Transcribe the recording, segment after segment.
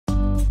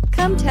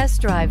Come test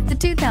drive the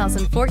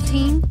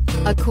 2014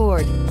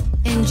 Accord.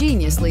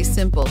 Ingeniously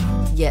simple,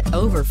 yet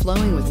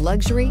overflowing with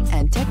luxury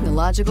and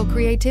technological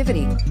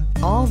creativity.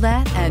 All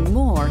that and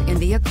more in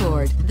the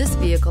Accord. This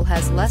vehicle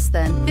has less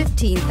than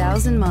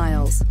 15,000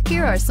 miles.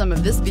 Here are some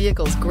of this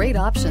vehicle's great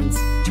options: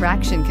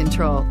 traction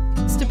control,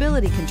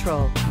 stability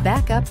control,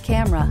 backup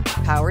camera,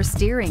 power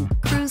steering,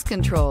 cruise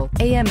control,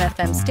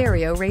 AM/FM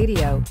stereo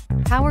radio,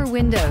 power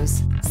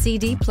windows,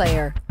 CD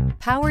player,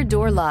 power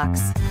door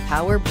locks,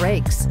 power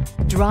brakes.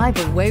 Drive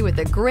away with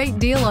a great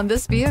deal on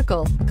this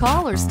vehicle.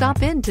 Call or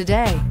stop in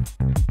today.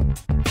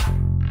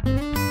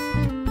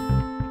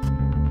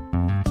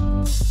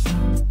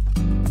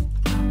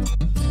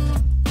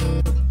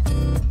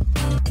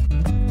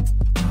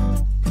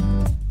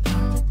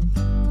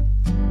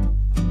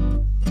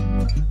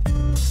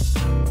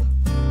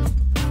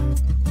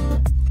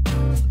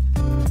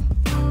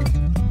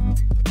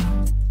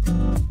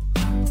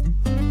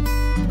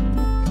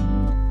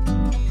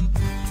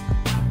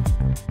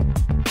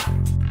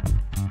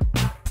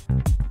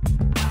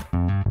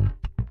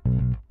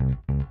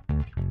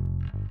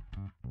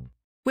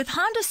 With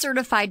Honda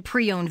certified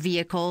pre-owned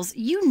vehicles,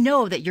 you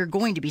know that you're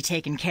going to be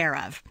taken care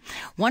of.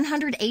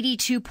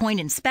 182-point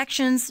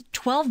inspections,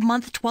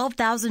 12-month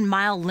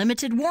 12,000-mile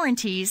limited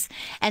warranties,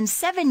 and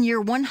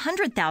 7-year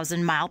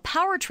 100,000-mile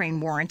powertrain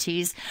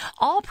warranties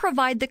all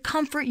provide the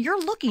comfort you're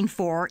looking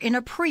for in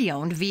a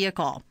pre-owned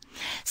vehicle.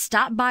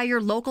 Stop by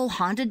your local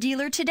Honda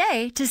dealer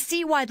today to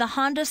see why the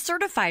Honda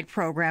certified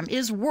program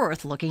is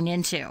worth looking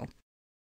into.